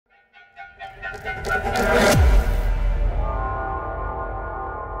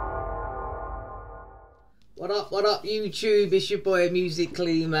What up, YouTube? It's your boy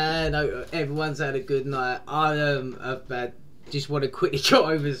MUSICLEE, man. Hope everyone's had a good night. I've just want to quickly go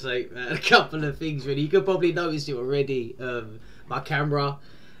over a couple of things. Really, you could probably notice it already. My camera,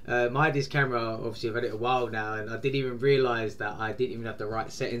 I had this camera. Obviously, I've had it a while now, and I didn't even realise that I didn't even have the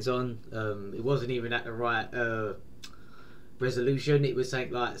right settings on. It wasn't even at the right resolution. It was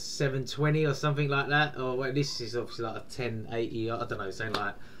saying like 720 or something like that. Or well, this is obviously like a 1080. I don't know, saying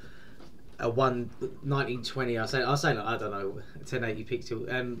like a 1920. I'll say like, I don't know, 1080 pixel,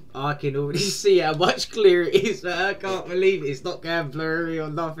 and I can already see how much clearer it is, man. I can't believe it. It's not going blurry or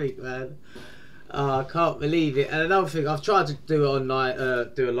nothing, man. I can't believe it. And another thing, I've tried to do it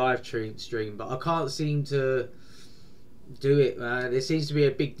online, do a live stream, but I can't seem to do it, man. There seems to be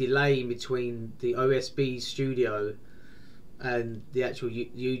a big delay in between the OSB studio and the actual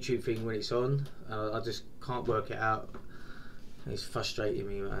YouTube thing when it's on. I just can't work it out. It's frustrating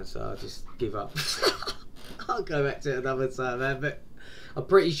me, man, so I just give up. I'll go back to it another time, man, but I'm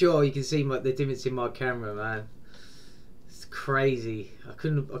pretty sure you can see the difference in my camera, man. It's crazy. I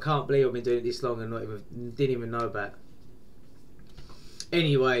can't believe I've been doing it this long and didn't even know about it.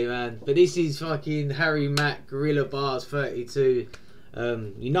 Anyway, man, but this is fucking Harry Mack, Guerrilla Bars 32.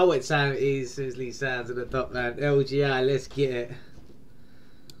 You know what sound it is, Sizzly sounds at the top, man. LGI, let's get it.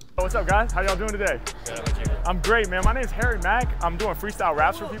 What's up, guys? How y'all doing today? I'm great, man. My name's Harry Mack. I'm doing freestyle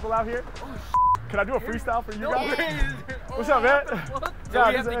raps for people out here. Can I do a freestyle for you guys? What's up, man? What? So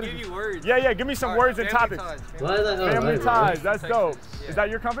we have to give you words. Yeah, give me some words and topics. Family ties, that's dope. Yeah. Is that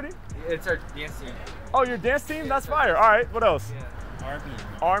your company? It's our dance team. Oh, your dance team? That's fire. All right, what else? Yeah.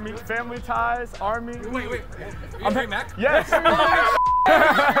 Army, family ties, army. Wait. I'm Harry Mack? Yes.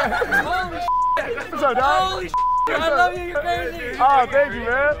 Holy shit. What's up, dog? Holy shit. I love you, you're crazy. Oh, thank you,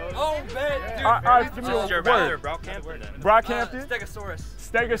 man. Oh, man. Dude, all right, give me a word. Brockhampton? Stegosaurus.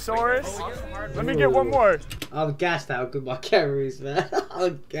 Stegosaurus. Let me get one more. I'm gassed how good my camera is, man.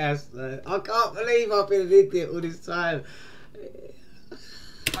 I'm gassed, man. I can't believe I've been an idiot all this time.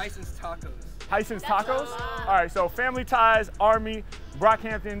 Tyson's Tacos. Tyson's Tacos? All right, so family ties, army,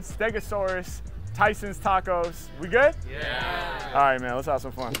 Brockhampton, Stegosaurus, Tyson's Tacos. We good? Yeah. All right, man, let's have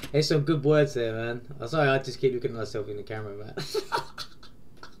some fun. There's some good words there, man. I'm sorry, I just keep looking at myself in the camera, man.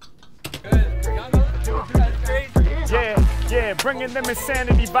 Yeah, bringing them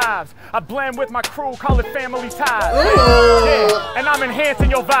insanity vibes. I blend with my crew, call it family ties. Yeah, and I'm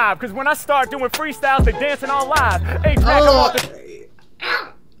enhancing your vibe, because when I start doing freestyles, they dancing all live.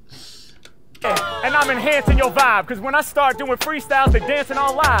 And I'm enhancing your vibe, because when I start doing freestyles, they dancing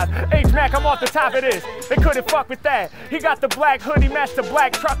all live. H-Mac, I'm off the top of this. They couldn't fuck with that. He got the black hoodie, matched the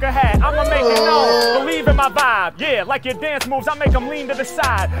black trucker hat. I'ma make it known, believe in my vibe. Yeah, like your dance moves, I make them lean to the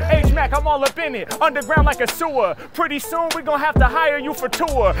side. H-Mac, I'm all up in it, underground like a sewer. Pretty soon, we gonna have to hire you for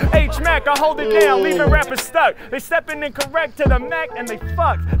tour. H-Mac, I hold it down, leaving rappers stuck. They stepping incorrect to the Mac and they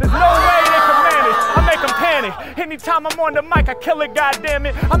fucked. There's no way they can manage, I make them panic. Anytime I'm on the mic, I kill it,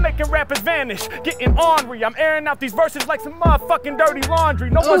 goddammit. I'm making rappers vanish. Getting ornery, I'm airing out these verses like some motherfucking dirty laundry.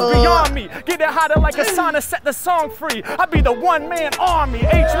 No one's beyond me. Get it hotter like a sauna, set the song free. I be the one-man army.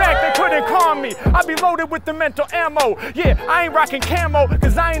 H-Mac, they couldn't calm me. I be loaded with the mental ammo. Yeah, I ain't rocking camo,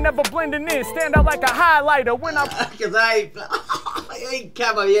 cause I ain't never blending in. Stand out like a highlighter when I'm... Cause I ain't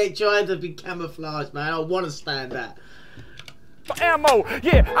camo, you ain't trying to be camouflaged, man. I want to stand that. Ammo,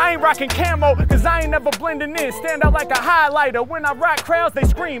 yeah, I ain't rocking camo, cause I ain't never blending in. Stand out like a highlighter. When I rock crowds, they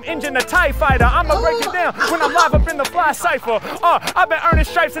scream, engine a TIE fighter. I'ma break it down when I'm live up in the fly cypher. I've been earning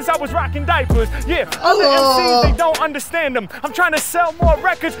stripes since I was rocking diapers. Yeah, other MCs, they don't understand them. I'm trying to sell more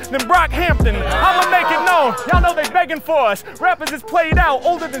records than Brockhampton. I'ma make it known, y'all know they begging for us. Rappers is played out,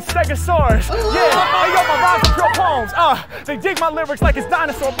 older than Stegosaurus. Yeah, hey yo, my rhymes are pure poems. They dig my lyrics like it's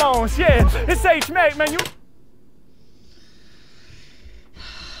dinosaur bones. Yeah, it's H-Mac, man, you...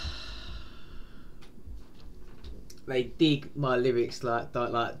 They dig my lyrics like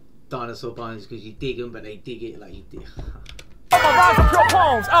dinosaur bones because you dig them, but they dig it like you dig. My rhymes are pure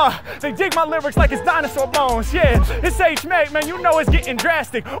poems, they dig my lyrics like it's dinosaur bones, yeah. It's H-Mac, man, you know it's getting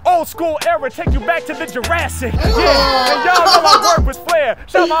drastic. Old school era, take you back to the Jurassic, yeah. And y'all know I work with flair.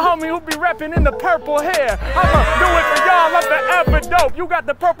 Shout my homie who be repping in the purple hair. I'ma do it for y'all like the ever dope. You got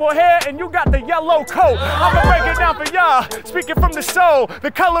the purple hair and you got the yellow coat. I'ma break it down for y'all, speaking from the soul.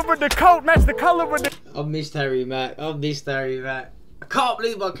 The color of the coat match the color of the... I missed Harry Mack, I can't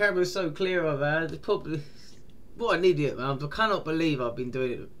believe my camera's so clear, man. Probably... What an idiot, man. I cannot believe I've been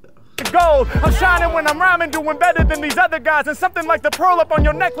doing it gold. I'm shining when I'm rhyming, doing better than these other guys. And something like the pearl up on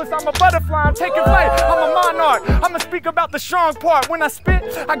your necklace, I'm a butterfly, I'm taking flight. I'm a monarch, I'ma speak about the strong part. When I spit,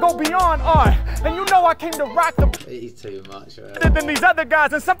 I go beyond art. And you know I came to rock the He's too much, man. better than these other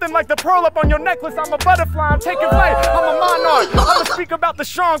guys. And something like the pearl up on your necklace, I'm a butterfly, I'm taking flight. I'm a monarch, I'ma speak about the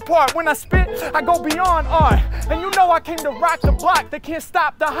strong part. When I spit, I go beyond art. And you know I came to rock the block. They can't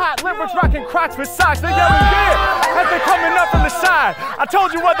stop the hot lyrics, rocking Crocs with socks. They yelling yeah as they coming up from the side. I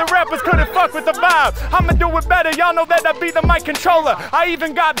told you other rappers couldn't fuck with the vibe. I'ma do it better, y'all know that I be the mic controller. I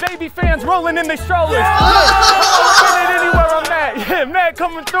even got baby fans rolling in their strollers. Yeah, anywhere I'm at. Yeah, MACK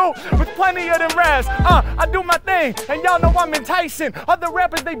coming through with plenty of them raps. I do my thing, and y'all know I'm enticing. Other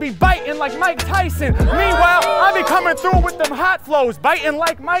rappers, they be biting like Mike Tyson. Meanwhile, I be coming through with them hot flows, biting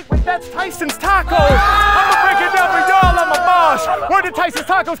like Mike, wait, that's Tyson's tacos. I'ma break it down for y'all, I'm a boss. Word to Tyson's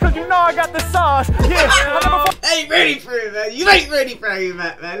tacos, cause you know I got the sauce. Yeah, I never Ain't ready for it, man. You ain't ready for it,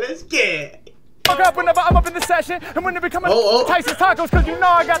 man. Let's get it. fuck up whenever I'm up in the session, and when it becoming Tyson's tacos, cause you know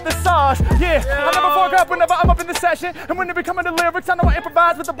I got the sauce. Yeah, I never fuck up whenever I'm up in the session, and when it becoming the lyrics, I know I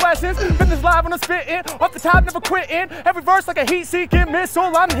improvise with the blessings. Been this live when I'm spitting, off the top, never quitting. Every verse like a heat-seeking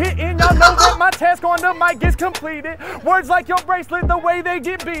missile I'm hitting. Y'all know that my task on the mic gets completed. Words like your bracelet, the way they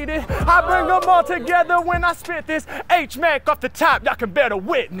get beaten. I bring them all together when I spit this. MACK off the top, y'all can bear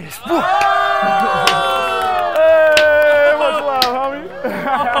witness. Hey, much love, homie.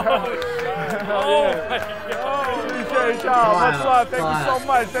 Appreciate y'all. Much love. Thank you so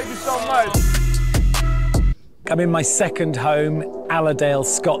much. Thank you so much. I'm in my second home, Allerdale,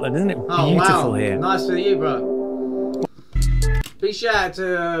 Scotland. Isn't it beautiful here? Nice for you, bro. Big shout out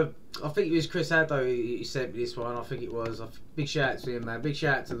to, I think it was Chris Haddo who sent me this one. I think it was. Big shout out to him, man. Big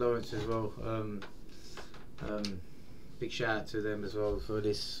shout out to Lawrence as well. Big shout out to them as well for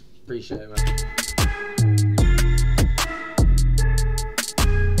this. Appreciate it, man.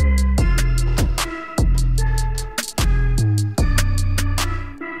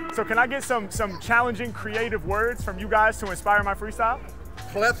 So can I get some challenging creative words from you guys to inspire my freestyle?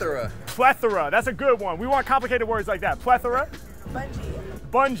 Plethora. Plethora, that's a good one. We want complicated words like that. Plethora. Bungee.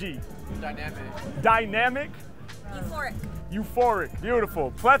 Bungee. Dynamic. Dynamic. Euphoric. Euphoric.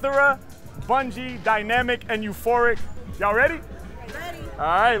 Beautiful. Plethora, bungee, dynamic, and euphoric. Y'all ready? Ready. All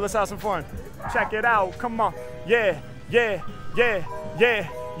right, let's have some fun. Check it out. Come on. Yeah, yeah, yeah, yeah,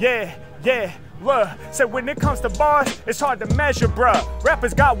 yeah, yeah. Look, said when it comes to bars, it's hard to measure, bruh.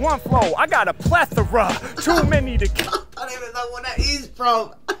 Rappers got one flow, I got a plethora. Too many to count. I don't even know what that is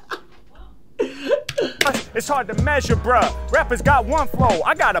from. It's hard to measure, bruh. Rappers got one flow,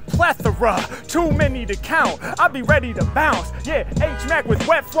 I got a plethora. Too many to count, I be ready to bounce. Yeah, MACK with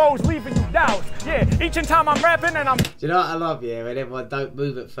wet flows, leaving you doubts. Yeah, each and time I'm rapping and I'm... Do you know what I love, yeah? When everyone don't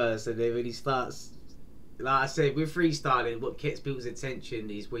move at first, and then when he starts... Like I said, with freestyling, what gets people's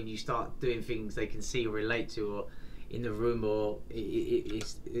attention is when you start doing things they can see or relate to, or in the room, or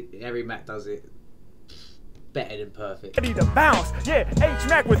every MACK does it better than perfect. Ready to bounce, yeah,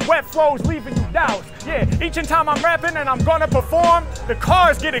 MACK with wet flows, leaving you doubts. Yeah, each and time I'm rapping and I'm gonna perform, the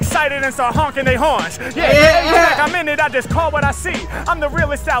cars get excited and start honking their horns. Yeah, MACK, I'm in it, I just call what I see. I'm the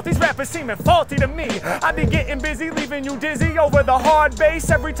realest out, these rappers seeming faulty to me. I be getting busy, leaving you dizzy over the hard bass.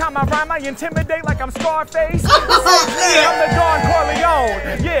 Every time I rhyme, I intimidate like I'm Scarface. I'm the Don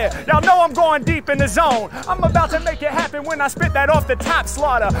Corleone. Yeah, y'all know I'm going deep in the zone. I'm about to make it happen when I spit that off the top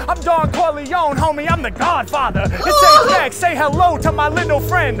slaughter. I'm Don Corleone, homie, I'm the Godfather. It's MACK, say hello to my little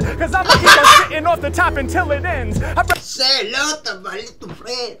friend, cause I'ma keep on sitting off the top until it ends. Say hello to my little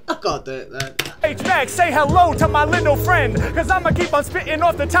friend. I can't do it, man. MACK, say hello to my little friend, cause I'ma keep on spitting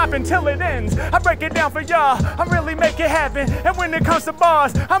off the top until it ends. I break it down for y'all, I'm really making it happen. And when it comes to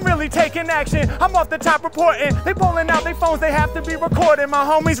bars, I'm really taking action. I'm off the top reporting, they pulling out their phones, they have to be recording. My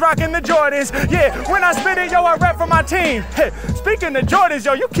homies rocking the Jordans. Yeah, when I spit it, yo, I rap for my team. Hey, speaking of Jordans,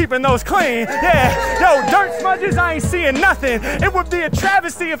 yo, you keeping those clean. Yeah, yo, dirt smudges, I ain't seeing nothing. It would be a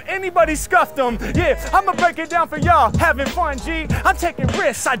travesty if anybody scuffed them. Yeah, I'ma break it down for y'all, having fun, G. I'm taking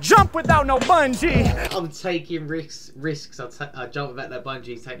risks, I jump without no bungee. I'm taking risks. I jump without that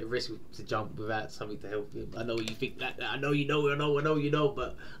bungee, take the risk to jump without something to help him. I know you think that. I know you know,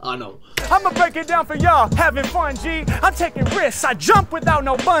 but I know. I'ma break it down for y'all, having fun, G. I'm taking risks, I jump without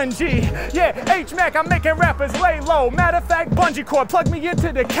no bungee. Yeah, MACK, I'm making rappers lay low. Matter of fact, bungee cord, plug me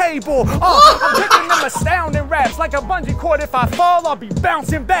into the cable. I'm picking them astounding raps like a bungee cord. If I fall, I'll be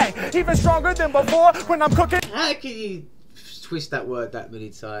bouncing back, even stronger than before when I'm cooking. How can you twist that word that many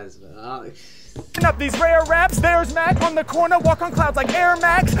times, man? Up these rare raps, there's MACK on the corner, walk on clouds like Air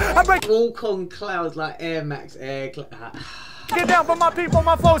Max. I'm breaking walk on clouds like Air Max, Get down for my people,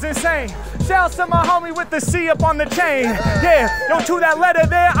 my flow's insane. Shouts to my homie with the C up on the chain. Yeah, yo, to that letter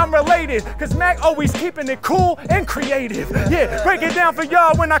there, I'm related. Cause Mac always keeping it cool and creative. Yeah, break it down for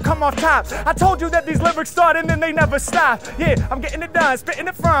y'all when I come off top. I told you that these lyrics start and then they never stop. Yeah, I'm getting it done, spitting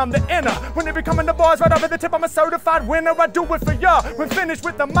it from the inner. When they be coming the bars right over the tip, I'm a certified winner. I do it for y'all. When finished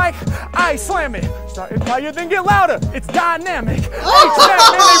with the mic, I slam it. Starting quiet, then get louder. It's dynamic. H-Mac,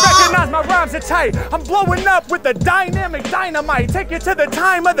 man, they recognize my rhymes are tight. I'm blowing up with the dynamic dynamite. Take it to the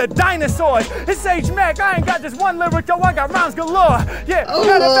time of the dinosaurs. It's H-Mac, I ain't got just one lyric, yo, I got rhymes galore. Yeah,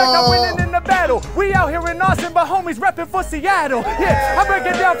 matter of fact, I'm winning in the battle. We out here in Austin, but homies repping for Seattle. Yeah, I break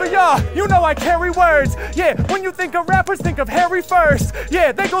it down for y'all. You know I carry words. Yeah, when you think of rappers, think of Harry first.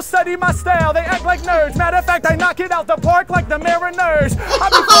 Yeah, they go study my style, they act like nerds. Matter of fact, I knock it out the park like the Mariners. I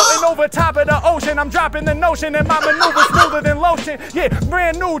be floating over top of the ocean. I'm dropping the notion and my maneuver smoother than lotion. Yeah,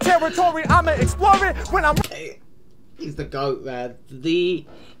 brand new territory, I'ma explore it when I'm... He's the GOAT, man.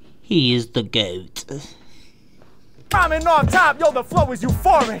 He is the GOAT. Rhyming off top, yo, the flow is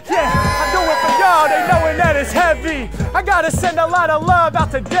euphoric. Yeah, I do it for y'all, they knowing that it's heavy. I gotta send a lot of love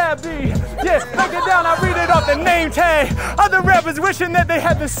out to Debbie. Yeah, break it down, I read it off the name tag. Other rappers wishing that they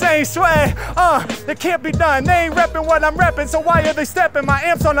had the same swag. It can't be done, they ain't repping what I'm repping, so why are they stepping? My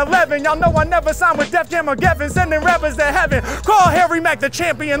amp's on 11, y'all know I never signed with Def Jam or Geffen, sending rappers to heaven. Call Harry Mack the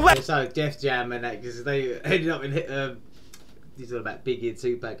champion. So Def Jam and that, because they ended up in these are about Biggie and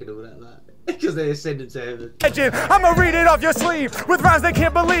Tupac and all that, like. Because they send him to heaven. I'ma read it off your sleeve with rhymes they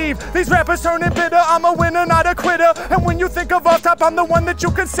can't believe. These rappers turning bitter. I'm a winner, not a quitter. And when you think of off top, I'm the one that you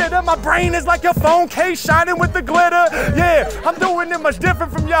consider. My brain is like your phone case shining with the glitter. Yeah, I'm doing it much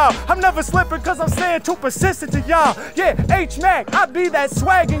different from y'all. I'm never slipping because I'm staying too persistent to y'all. Yeah, H-Mac, I be that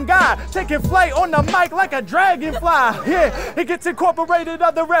swagging guy. Taking flight on the mic like a dragonfly. Yeah, it gets incorporated.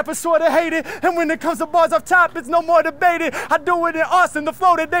 Other rappers sorta hate it. And when it comes to bars off top, it's no more debated. I do it in Austin, the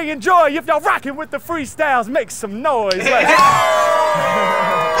flow that they enjoy. If y'all rocking with the freestyles, make some noise. What's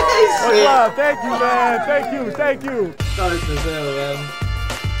up? Thank you, man. Thank you.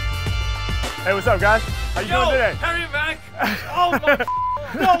 Hey, what's up, guys? How you doing today? Harry Mack. Oh my.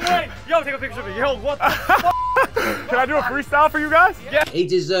 No way. Yo, take a picture of me. Yo, what the fuck? Can I do a freestyle for you guys? Yeah. He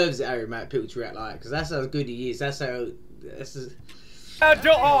deserves it, Harry Mack, picture it like, because that's how good he is. That's how.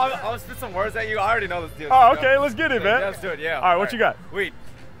 I'll spit some words at you. I already know this deal. Oh, okay. Let's get it, man. Yeah, let's do it. Yeah. All right, what you got? Weed.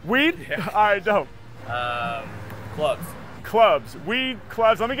 Weed? Yeah. All right, dope. Clubs. Clubs. Weed,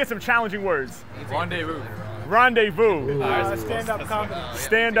 clubs. Let me get some challenging words. Rendezvous. Rendezvous. Stand-up comedy.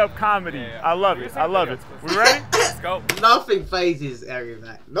 Stand-up comedy. Yeah. I love it. I love it. We ready? Let's go. Nothing phases Harry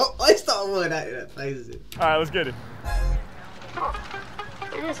Mack. I start a word out that phases it. All right, let's get it.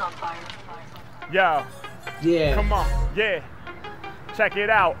 It is on fire. Yo. Yeah. Come on. Yeah. Check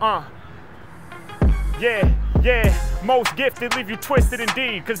it out. Yeah. Most gifted leave you twisted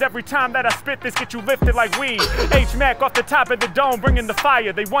indeed. Cause every time that I spit this get you lifted like weed. H-Mack off the top of the dome bringing the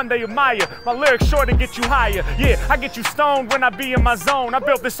fire. They one they admire. My lyrics sure to get you higher. Yeah, I get you stoned when I be in my zone. I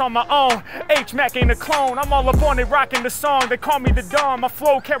built this on my own. H-Mack ain't a clone. I'm all up on it rocking the song. They call me the Dawn. My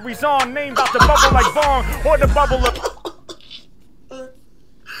flow carries on. Named out the bubble like Vaughn. Or the bubble of...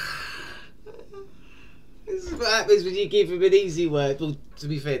 This is what happens when you give him an easy word. Well, to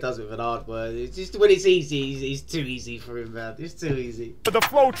be fair, it does with an hard word. It's just when it's easy, it's too easy for him, man. It's too easy. The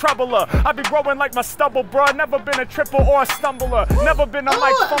flow troubler. I be growing like my stubble, bruh. Never been a triple or a stumbler. Never been a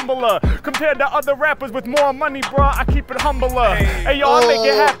mic fumbler. Compared to other rappers with more money, bruh, I keep it humbler. Hey, yo, I make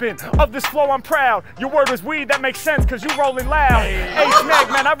it happen. Of this flow, I'm proud. Your word was weed, that makes sense, cause you rolling loud. H-Mack,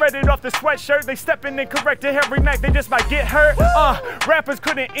 man, I read it off the sweatshirt. They stepping in correct to Harry Mack. They just might get hurt. Rappers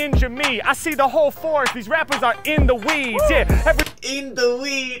couldn't injure me. I see the whole forest. These rappers are in the weeds. Yeah, in the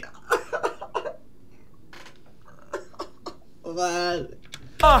weed. Man.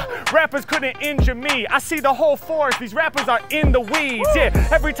 Rappers couldn't injure me. I see the whole forest. These rappers are in the weeds. Yeah,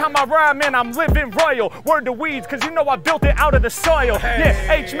 every time I rhyme, man, I'm living royal. Word to weeds, cause you know I built it out of the soil.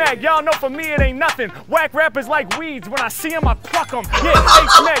 Yeah, H-Mack, y'all know for me it ain't nothing. Whack rappers like weeds. When I see them, I pluck them. Yeah,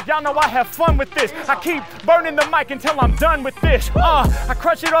 H-Mack, y'all know I have fun with this. I keep burning the mic until I'm done with this. I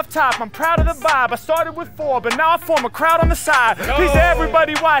crush it off top. I'm proud of the vibe. I started with 4, but now I form a crowd on the side. Peace to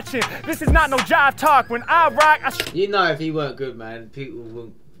everybody watching. This is not no jive talk. When I rock, you know, if he weren't good, man, people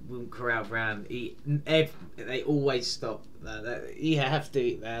wouldn't crowd round. They always stop. You have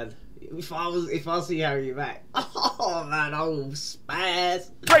to, man. If I see Harry Mack, Oh man, oh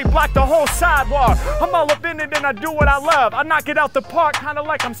spaz. Straight block the whole sidewalk. I'm all up in it and I do what I love. I knock it out the park, kinda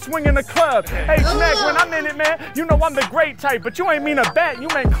like I'm swinging a club. Hey, Meg, when I'm in it, man, you know I'm the great type. But you ain't mean a bet, you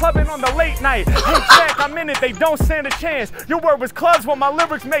meant clubbing on the late night. Hey, Jack, I'm in it, they don't stand a chance. Your word was clubs while my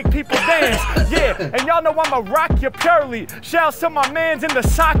lyrics make people dance. Yeah, and y'all know I'ma rock you purely. Shouts to my mans in the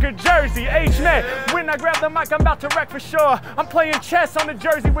soccer jersey. H-Man, when I grab the mic, I'm about to wreck for sure. I'm playing chess on the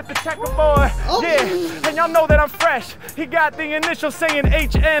jersey with the checkerboard. Yeah, and y'all know that I'm fresh. He got the initials saying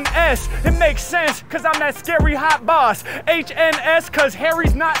HNS. It makes sense, cause I'm that scary hot boss. HNS, cause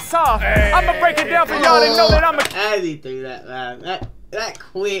Harry's not soft. I'ma break it down for y'all to know that I'm a— How did he do that, man? That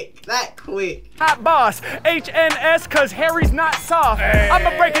quick. hot boss. HNS, cause Harry's not soft.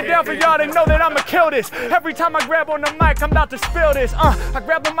 I'ma break it down for y'all to know that I'ma kill this. Every time I grab on the mic, I'm about to spill this. I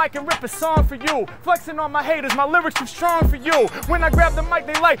grab the mic and rip a song for you. Flexing on my haters, my lyrics too strong for you. When I grab the mic,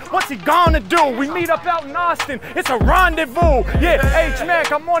 they like, what's he gonna do? We meet up out in Austin, it's a rendezvous. Yeah,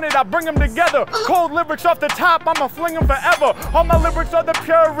 H-Mac, I'm on it, I bring them together. Cold lyrics off the top, I'ma fling them forever. All my lyrics are the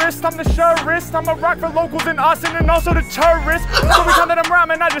purest, I'm the surest. I'ma rock for locals in Austin and also the tourists. Every time that I'm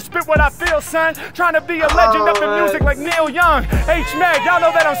rhyming, I just spit what I feel, son. Trying to be a legend up in music like Neil Young. H-Mac, y'all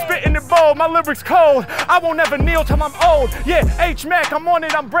know that I'm spitting it bold. My lyrics cold, I won't ever kneel till I'm old. Yeah, H-Mac, I'm on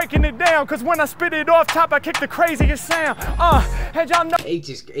it, I'm breaking it down. Cause when I spit it off top, I kick the craziest sound. And y'all know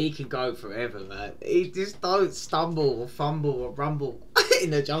he can go forever, man. He just don't stumble or fumble or rumble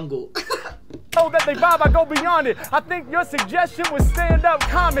in the jungle. Oh, that they vibe, I go beyond it. I think your suggestion was stand-up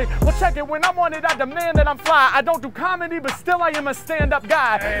comic. Well, check it, when I'm on it, I demand that I'm fly. I don't do comedy, but still I am a stand-up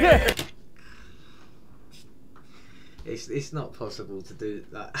guy. Yeah. It's not possible to do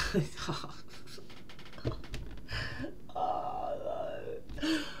that. Oh,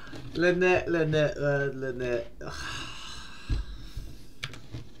 no. Lynette.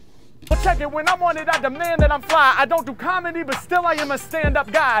 Well, check it, when I'm on it, I demand that I'm fly. I don't do comedy, but still I am a stand-up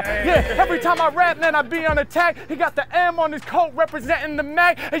guy. Yeah, every time I rap, man, I be on attack. He got the M on his coat representing the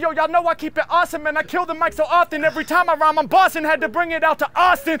MACK. Hey, yo, y'all know I keep it awesome, and I kill the mic so often. Every time I rhyme, I'm bossing, had to bring it out to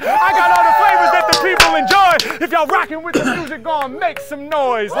Austin. I got all the flavors that the people enjoy. If y'all rocking with the music, go on, make some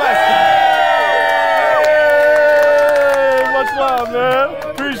noise. Let's go. Much love, man.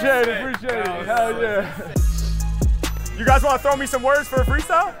 Appreciate it. Hell yeah. You guys want to throw me some words for a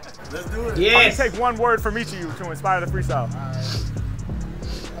freestyle? Let's do it. Yes. I'm gonna take one word from each of you to inspire the freestyle.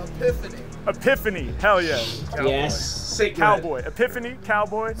 Epiphany. Epiphany, hell yeah. Cowboy. Yes. Sick Cowboy. Epiphany,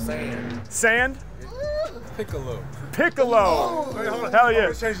 cowboy. Sand. Sand. Piccolo. Piccolo. Wait, hold on. Hell yeah.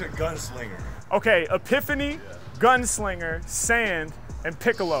 Let's change to gunslinger. Okay, Epiphany, gunslinger, sand, and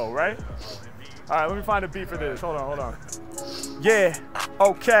piccolo, right? All right, let me find a beat for this. Hold on. Yeah,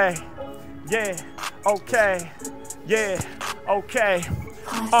 okay. Yeah, okay. Yeah, okay.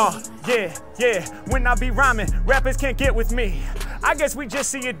 Yeah. When I be rhyming, rappers can't get with me. I guess we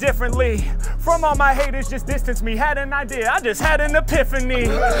just see it differently. From all my haters, just distance me. Had an idea, I just had an epiphany.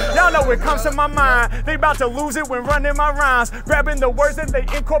 Y'all know it comes to my mind. They about to lose it when running my rhymes. Grabbing the words that they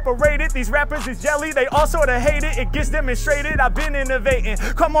incorporated. These rappers is jelly, they all sorta hate it. It gets demonstrated, I've been innovating.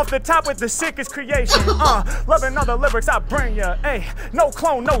 Come off the top with the sickest creation. Loving all the lyrics I bring ya. Ayy, no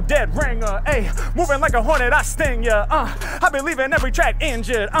clone, no dead ringer. Ayy, moving like a hornet, I sting ya. I be leaving every track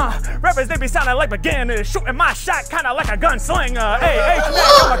injured. Rappers, they be sounding like beginners. Shooting my shot kinda like a gunslinger. Hey,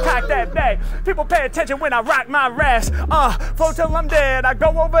 H-Mac, I'ma cock that bag. People pay attention when I rock my raps. Flow till I'm dead, I go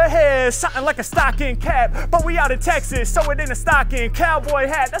overhead. Something like a stocking cap. But we out of Texas, so it in a stocking. Cowboy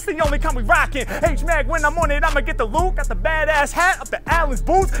hat, that's the only kind we rockin'. H-Mac, when I'm on it, I'ma get the loot. Got the badass hat up the Allen's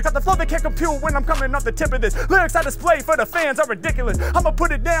boots. Got the flow that can't compute when I'm coming off the tip of this. Lyrics I display for the fans are ridiculous. I'ma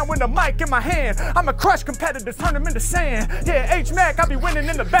put it down with the mic in my hand. I'ma crush competitors, turn them into sand. Yeah, H-Mac, I be winning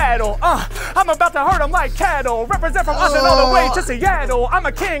in the battle. I'm about to hurt them like cattle. Represent from Austin all the way to Seattle. I'm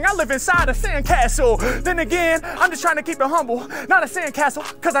a king, I live inside a sandcastle. Then again, I'm just trying to keep it humble. Not a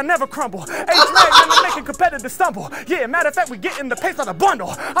sandcastle, cause I never crumble. H-Mac, I'm making competitors stumble. Yeah, matter of fact, we getting the pace on the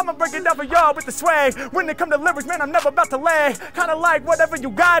bundle. I'ma break it down for y'all with the swag. When it come to lyrics, man, I'm never about to lag. Kinda like whatever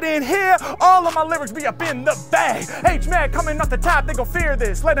you got in here, all of my lyrics be up in the bag. H-Mac coming off the top, they gon' fear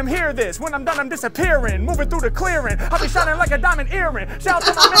this. Let them hear this. When I'm done, I'm disappearing. Moving through the clearing. I'll be shining like a diamond earring. Shout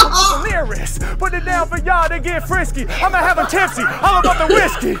out to my man from the nearest. Put it down for y'all, they get frisky. I'ma have them tipsy, all about the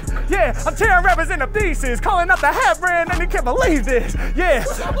whiskey. Yeah, I'm tearing rappers into pieces. Calling up the hat brand and they can't believe this. Yeah,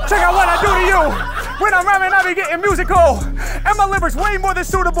 check out what I do to you. When I'm rhyming, I be getting musical. And my lyrics way more than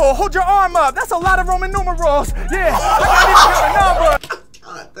suitable. Hold your arm up, that's a lot of Roman numerals. Yeah, I can't even count a number.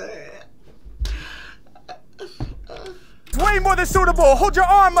 God damn. Way more than suitable. Hold your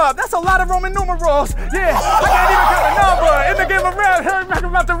arm up. That's a lot of Roman numerals. Yeah, I can't even count a number in the game of rap. Heard Mac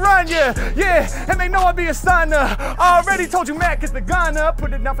about to run, yeah. And they know I be a stunner. Already told you Mac is the gunner.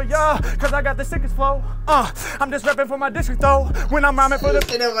 Put it down for y'all, cause I got the sickest flow. I'm just rapping for my district though. When I'm rhyming for the.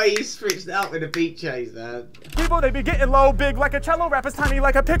 In a way, you switched out with the beat change, man. People, they be getting low, big like a cello, rappers tiny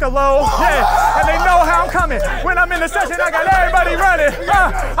like a piccolo. Yeah, and they know how I'm coming. When I'm in the session, I got everybody running.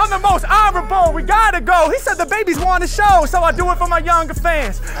 I'm the most honorable, we gotta go. He said the babies want to show, so I do it for my younger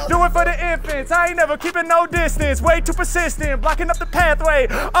fans. Do it for the infants, I ain't never keeping no distance. Way too persistent, blocking up the pathway.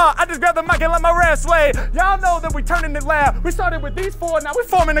 I just grab the mic and let my rap sway. Y'all know that we turning it loud. We started with these four, now we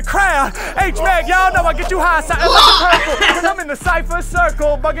forming a crowd. H-Mac, y'all know I get you high, something like a purple. Cause I'm in the cypher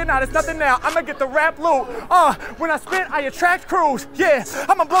circle, bugging out, it's nothing now. I'ma get the rap loot. When I spit, I attract crews. Yeah,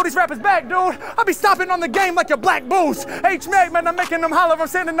 I'ma blow these rappers back, dude. I be stopping on the game like your black boots. H-Mac, man, I'm making them holler. I'm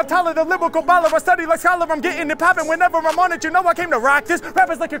standing up taller, the lyrical baller. I study like scholar, I'm getting it popping whenever I'm on it. You know I came to rock this.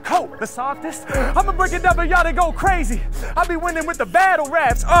 Rappers like your coat, the softest. I'ma break it down for y'all to go crazy. I be winning with the battle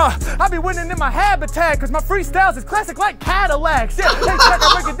raps. I be winning in my habitat, cause my freestyles is classic like Cadillacs. Yeah, H-Mac,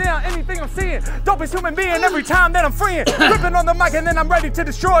 I break it down, anything I'm seeing. Dopest human being every time that I'm freeing. Ripping on the mic and then I'm ready to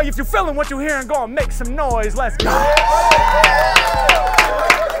destroy. If you feeling what you hearing, go and make some noise. Let's go.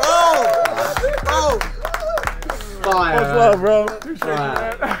 Fire. Much love, bro. Appreciate you,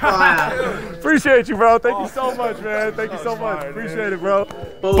 man. Fire. Appreciate you, bro. Thank you so much, man. Thank you so much. Appreciate it, bro.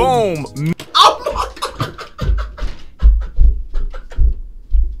 Boom. Oh my God.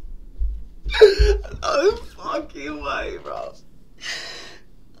 No fucking way, bro.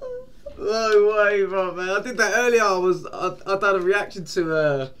 No way, bro, man. I did that earlier. I done a reaction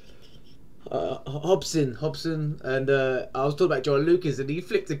to Hobson, and I was talking about John Lucas, and he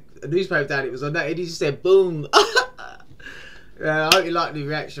flicked a newspaper down. It was on that, and he just said, "Boom." I hope you like the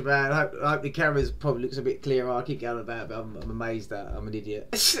reaction, man. I hope the camera's probably looks a bit clearer. I keep going about it, but I'm amazed that I'm an idiot,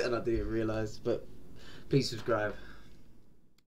 and I didn't realise. But please subscribe.